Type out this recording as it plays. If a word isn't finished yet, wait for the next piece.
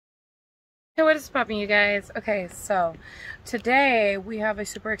Hey, what is popping, you guys? Okay, so today we have a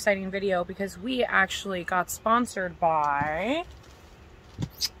super exciting video because we actually got sponsored by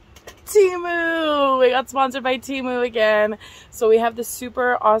TEMU. We got sponsored by TEMU again. So we have this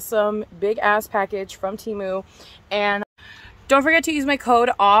super awesome big ass package from TEMU, and don't forget to use my code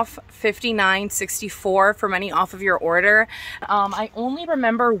OFF5964 for money off of your order. I only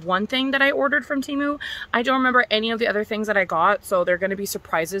remember one thing that I ordered from TEMU. I don't remember any of the other things that I got, so they're going to be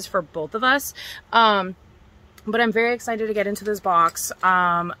surprises for both of us. But I'm very excited to get into this box.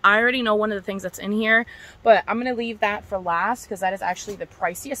 I already know one of the things that's in here, but I'm going to leave that for last because that is actually the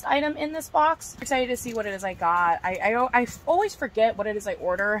priciest item in this box. I'm excited to see what it is I got. I always forget what it is I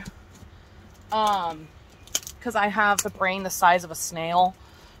order. Because I have the brain the size of a snail.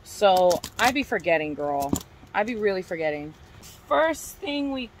 So I be forgetting, girl. I be really forgetting. First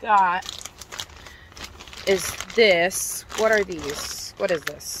thing we got is this. What are these? What is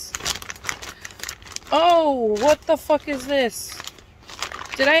this? Oh, what the fuck is this?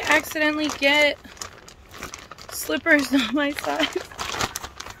 Did I accidentally get slippers on my size?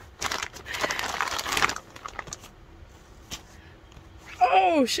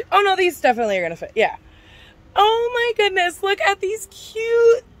 Oh, shit. Oh, no, these definitely are gonna fit. Yeah. Oh my goodness, look at these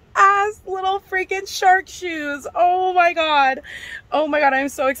cute ass little freaking shark shoes. Oh my god. Oh my god, I'm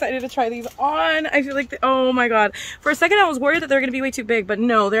so excited to try these on. I feel like, oh my god. For a second I was worried that they're gonna be way too big, but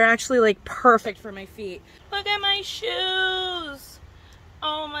no, they're actually like perfect for my feet. Look at my shoes.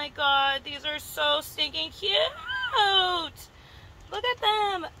 Oh my god, these are so stinking cute. Look at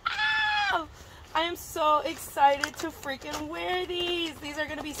them. Ow! I am so excited to freaking wear these. These are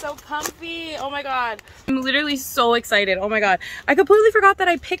gonna be so comfy. Oh my god. I'm literally so excited. Oh my god. I completely forgot that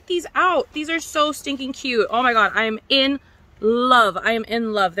I picked these out. These are so stinking cute. Oh my god. I am in love. I am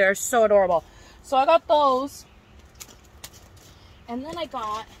in love. They're so adorable. So I got those. And then I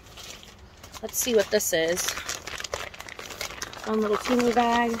got, let's see what this is. One little teeny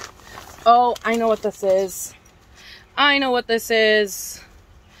bag. Oh, I know what this is. I know what this is.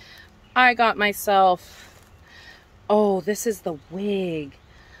 I got myself, oh, this is the wig.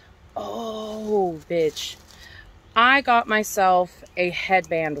 Oh, bitch. I got myself a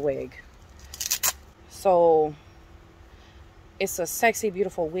headband wig. So, it's a sexy,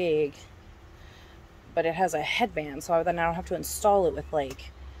 beautiful wig, but it has a headband, so then I don't have to install it with,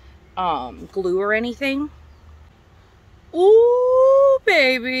 like, glue or anything. Ooh,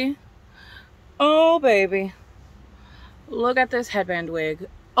 baby. Oh, baby. Look at this headband wig.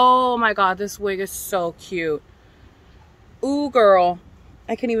 Oh my god, this wig is so cute. Ooh, girl.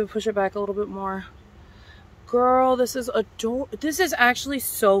 I can even push it back a little bit more. Girl, this is adorable. This is actually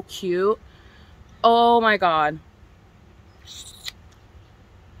so cute. Oh my god.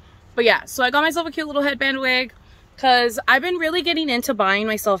 But yeah, so I got myself a cute little headband wig because I've been really getting into buying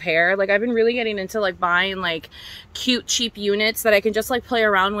myself hair. Like, I've been really getting into, like, buying, like, cute, cheap units that I can just, like, play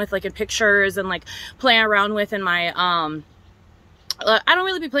around with, like, in pictures and, like, play around with in my, I don't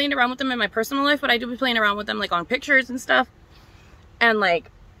really be playing around with them in my personal life, but I do be playing around with them, like, on pictures and stuff. And,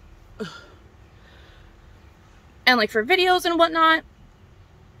 like, for videos and whatnot.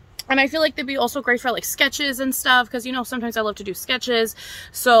 And I feel like they'd be also great for, like, sketches and stuff. Because, you know, sometimes I love to do sketches.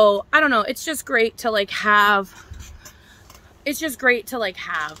 So, I don't know. It's just great to, like, have. It's just great to, like,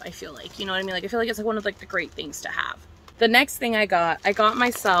 have, I feel like. You know what I mean? Like, I feel like it's, like, one of, like, the great things to have. The next thing I got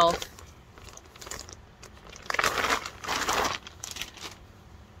myself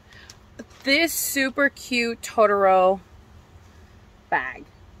this super cute Corduroy bag.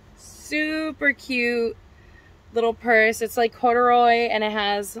 Super cute little purse. It's like corduroy and it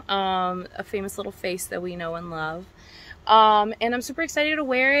has a famous little face that we know and love. And I'm super excited to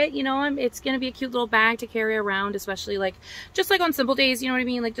wear it. You know, it's gonna be a cute little bag to carry around, especially like just like on simple days, you know what I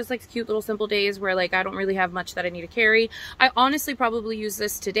mean? Like just like cute little simple days where like I don't really have much that I need to carry. I honestly probably use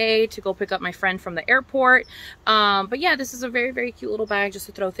this today to go pick up my friend from the airport. But yeah, this is a very, very cute little bag just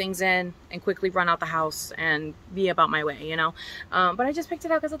to throw things in and quickly run out the house and be about my way, you know? But I just picked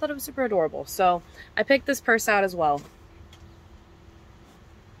it out because I thought it was super adorable. So I picked this purse out as well.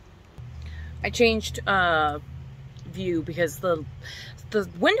 I changed view because the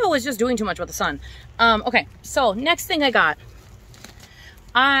window is just doing too much with the sun. Okay, so next thing I got,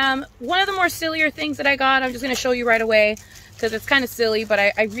 one of the more sillier things that I got, I'm just gonna show you right away because it's kind of silly, but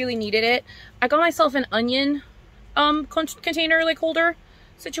I really needed it. I got myself an onion container, like, holder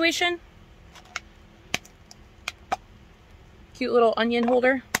situation. Cute little onion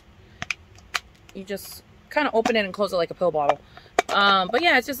holder. You just kind of open it and close it like a pill bottle. But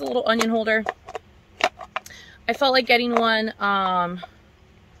yeah, it's just a little onion holder. I felt like getting one. I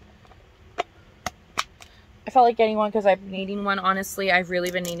felt like getting one because I've been needing one. Honestly, I've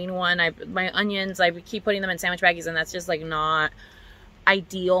really been needing one. My onions, I keep putting them in sandwich baggies, and that's just like not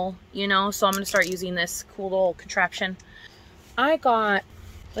ideal, you know? So I'm going to start using this cool little contraption. I got,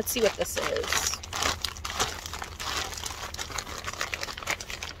 let's see what this is.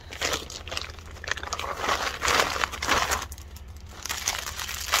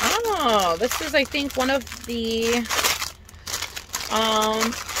 Oh, this is, I think, one of the,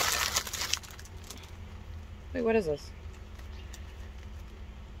 wait, what is this?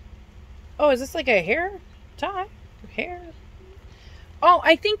 Oh, is this like a hair tie? Hair? Oh,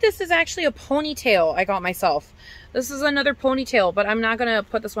 I think this is actually a ponytail I got myself. This is another ponytail, but I'm not going to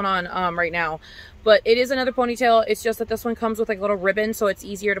put this one on right now. But it is another ponytail. It's just that this one comes with like a little ribbon, so it's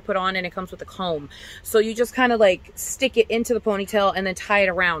easier to put on, and it comes with a comb. So you just kind of like stick it into the ponytail and then tie it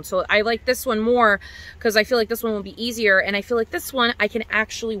around. So I like this one more because I feel like this one will be easier, and I feel like this one I can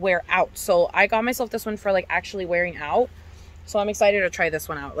actually wear out. So I got myself this one for like actually wearing out. So I'm excited to try this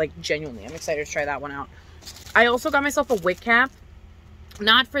one out. Like genuinely, I'm excited to try that one out. I also got myself a wig cap.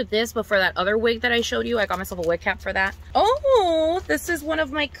 Not for this, but for that other wig that I showed you. I got myself a wig cap for that. Oh, this is one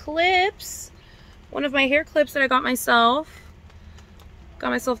of my clips. One of my hair clips that I got myself. Got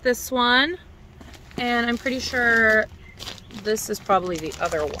myself this one. And I'm pretty sure this is probably the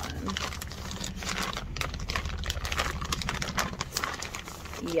other one.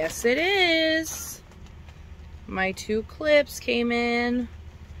 Yes, it is. My 2 clips came in.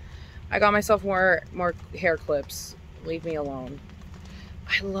 I got myself more hair clips. Leave me alone.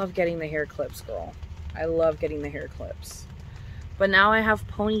 I love getting the hair clips, girl. I love getting the hair clips. But now I have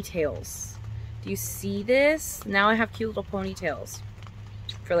ponytails. Do you see this? Now I have cute little ponytails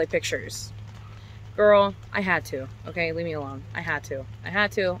for like pictures. Girl, I had to. Okay, leave me alone. I had to. I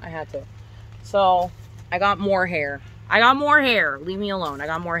had to. I had to. So I got more hair. I got more hair. Leave me alone. I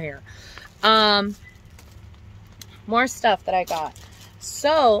got more hair. More stuff that I got.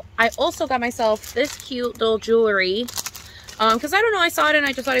 So I also got myself this cute little jewelry. Because I don't know, I saw it and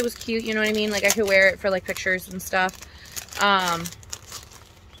I just thought it was cute, you know what I mean? Like I could wear it for like pictures and stuff. I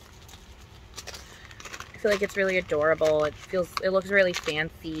feel like it's really adorable. It looks really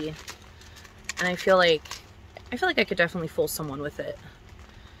fancy. And I feel like I could definitely fool someone with it.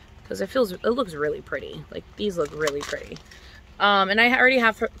 Because it looks really pretty. Like these look really pretty. And I already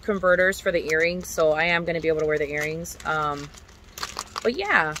have converters for the earrings, so I am going to be able to wear the earrings. But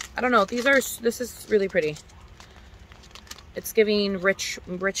yeah, I don't know. This is really pretty. It's giving rich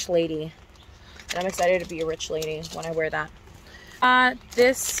lady. And I'm excited to be a rich lady when I wear that.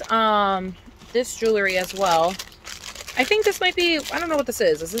 This jewelry as well. I think this might be, I don't know what this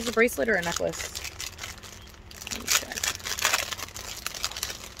is. Is this a bracelet or a necklace? Let me check.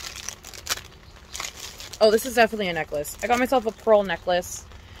 Oh, this is definitely a necklace. I got myself a pearl necklace.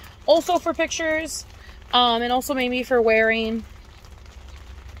 Also for pictures. And also maybe for wearing.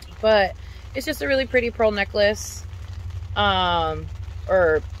 But it's just a really pretty pearl necklace.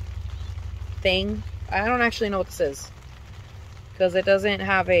 Or thing. I don't actually know what this is because it doesn't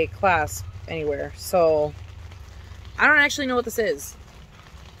have a clasp anywhere, so I don't actually know what this is,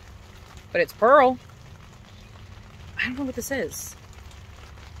 but it's pearl. I don't know what this is.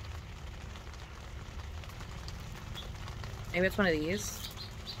 Maybe it's one of these,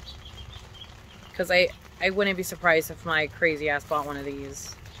 because I wouldn't be surprised if my crazy ass bought one of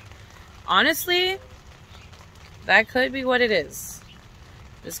these. Honestly, that could be what it is.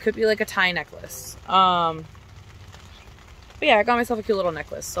 This could be like a tie necklace. But yeah, I got myself a cute little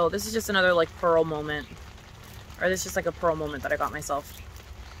necklace. So this is just another like pearl moment. Or this is just like a pearl moment that I got myself.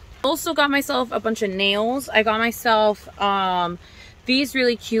 Also got myself a bunch of nails. I got myself these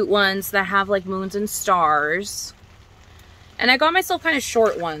really cute ones that have like moons and stars. And I got myself kind of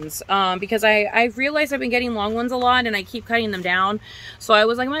short ones because I realized I've been getting long ones a lot and I keep cutting them down. So I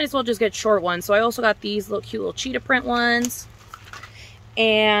was like, might as well just get short ones. So I also got these little cute little cheetah print ones.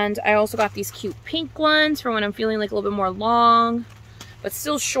 And I also got these cute pink ones for when I'm feeling like a little bit more long, but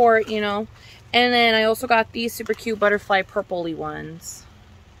still short, you know. And then I also got these super cute butterfly purpley ones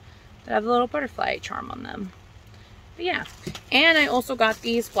that have a little butterfly charm on them. But yeah, and I also got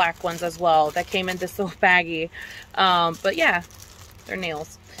these black ones as well that came in this little baggie. But yeah, they're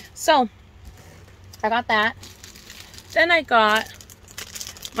nails. So I got that. Then I got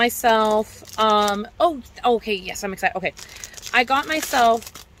myself, oh, okay, yes, I'm excited. Okay, I got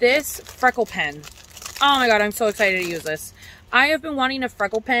myself this Freckle Pen. Oh my god, I'm so excited to use this. I have been wanting a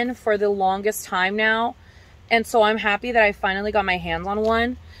Freckle Pen for the longest time now, and so I'm happy that I finally got my hands on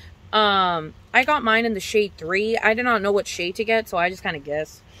one. I got mine in the shade 3. I did not know what shade to get, so I just kind of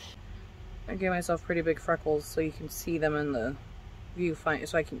guessed. I gave myself pretty big freckles so you can see them in the viewfinder,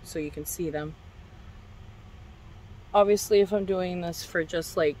 so you can see them. Obviously, if I'm doing this for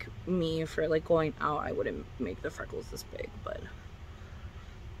just like me, for like going out, I wouldn't make the freckles this big, but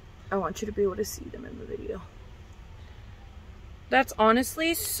I want you to be able to see them in the video. That's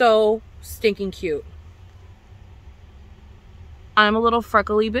honestly so stinking cute. I'm a little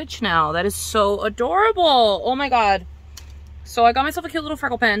freckly bitch now. That is so adorable. Oh my god. So I got myself a cute little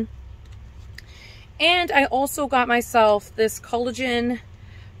freckle pen. And I also got myself this Collagen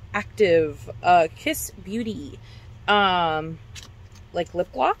Active Kiss Beauty like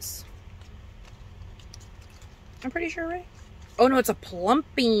lip gloss. I'm pretty sure, right? Oh no, it's a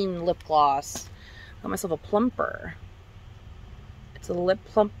plumping lip gloss. Got myself a plumper. It's a lip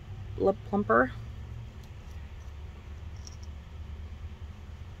plumper.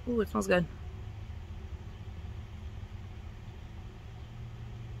 Ooh, it smells good.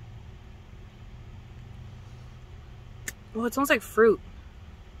 Oh, it smells like fruit.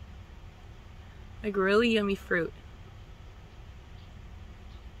 Like really yummy fruit.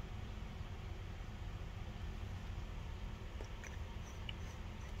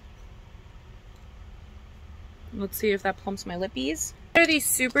 Let's see if that plumps my lippies. They're these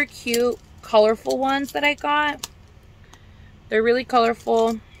super cute, colorful ones that I got. They're really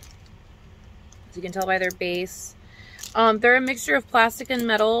colorful, as you can tell by their base. They're a mixture of plastic and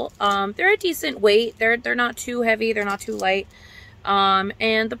metal. They're a decent weight. They're not too heavy. They're not too light.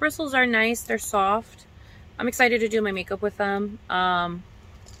 And the bristles are nice. They're soft. I'm excited to do my makeup with them.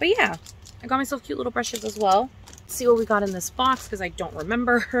 But yeah, I got myself cute little brushes as well. Let's see what we got in this box because I don't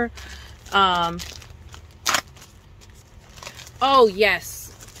remember. Oh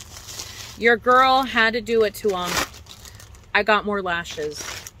yes, your girl had to do it to them. I got more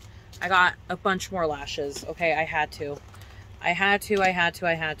lashes. I got a bunch more lashes. Okay, I had to. I had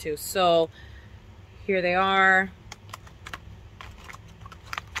to. So here they are.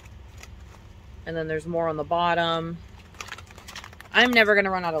 And then there's more on the bottom. I'm never going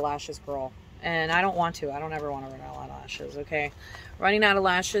to run out of lashes, girl. And I don't want to. I don't ever want to run out of lashes, okay? Running out of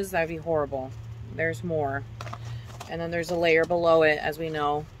lashes, that'd be horrible. There's more. And then there's a layer below it, as we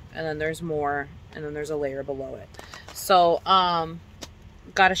know. And then there's more. And then there's a layer below it. So,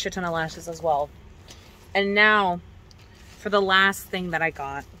 got a shit ton of lashes as well. And now, for the last thing that I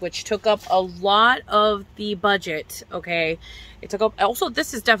got, which took up a lot of the budget, okay? It took up... Also,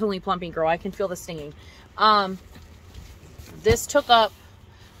 this is definitely plumping, girl. I can feel the stinging. This took up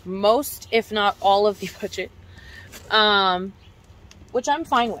most, if not all of the budget. Which I'm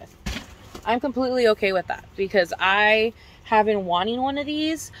fine with. I'm completely okay with that because I have been wanting one of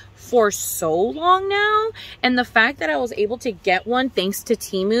these for so long now, and the fact that I was able to get one thanks to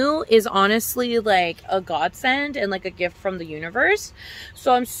Temu is honestly like a godsend and like a gift from the universe.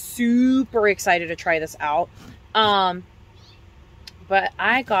 So I'm super excited to try this out. But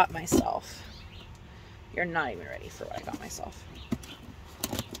I got myself, you're not even ready for what I got myself.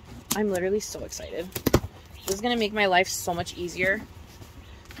 I'm literally so excited. This is gonna make my life so much easier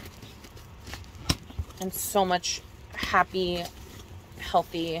and so much happy,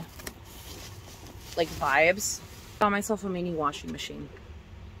 healthy, like vibes. Got myself a mini washing machine.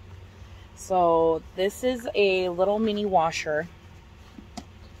 So this is a little mini washer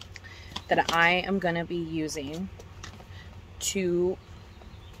that I am gonna be using to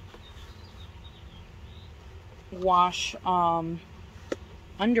wash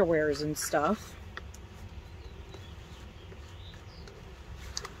underwears and stuff.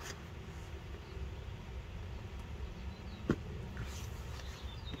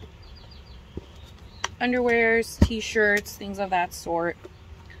 Underwears, t-shirts, things of that sort.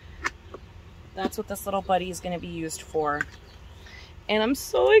 That's what this little buddy is going to be used for. And I'm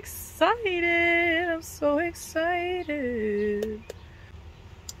so excited. I'm so excited.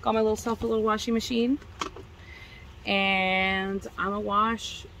 Got my little self a little washing machine. And I'm going to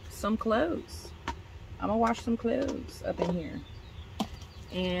wash some clothes. I'm going to wash some clothes up in here.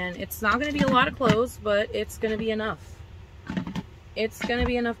 And it's not going to be a lot of clothes, but it's going to be enough. It's going to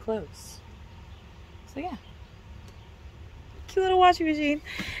be enough clothes. So yeah, cute little washing machine.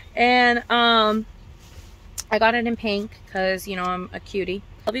 And I got it in pink because, you know, I'm a cutie.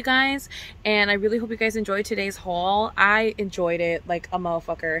 Love you guys, and I really hope you guys enjoyed today's haul. I enjoyed it like a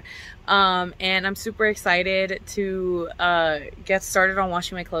motherfucker. And I'm super excited to get started on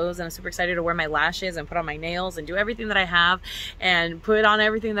washing my clothes, and I'm super excited to wear my lashes and put on my nails and do everything that I have and put on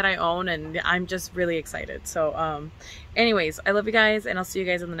everything that I own, and I'm just really excited. So anyways, I love you guys, and I'll see you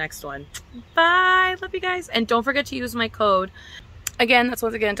guys in the next one. Bye. Love you guys, and don't forget to use my code. Again, that's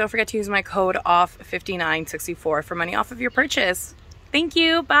once again, don't forget to use my code OFF5964 for money off of your purchase. Thank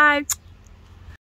you. Bye.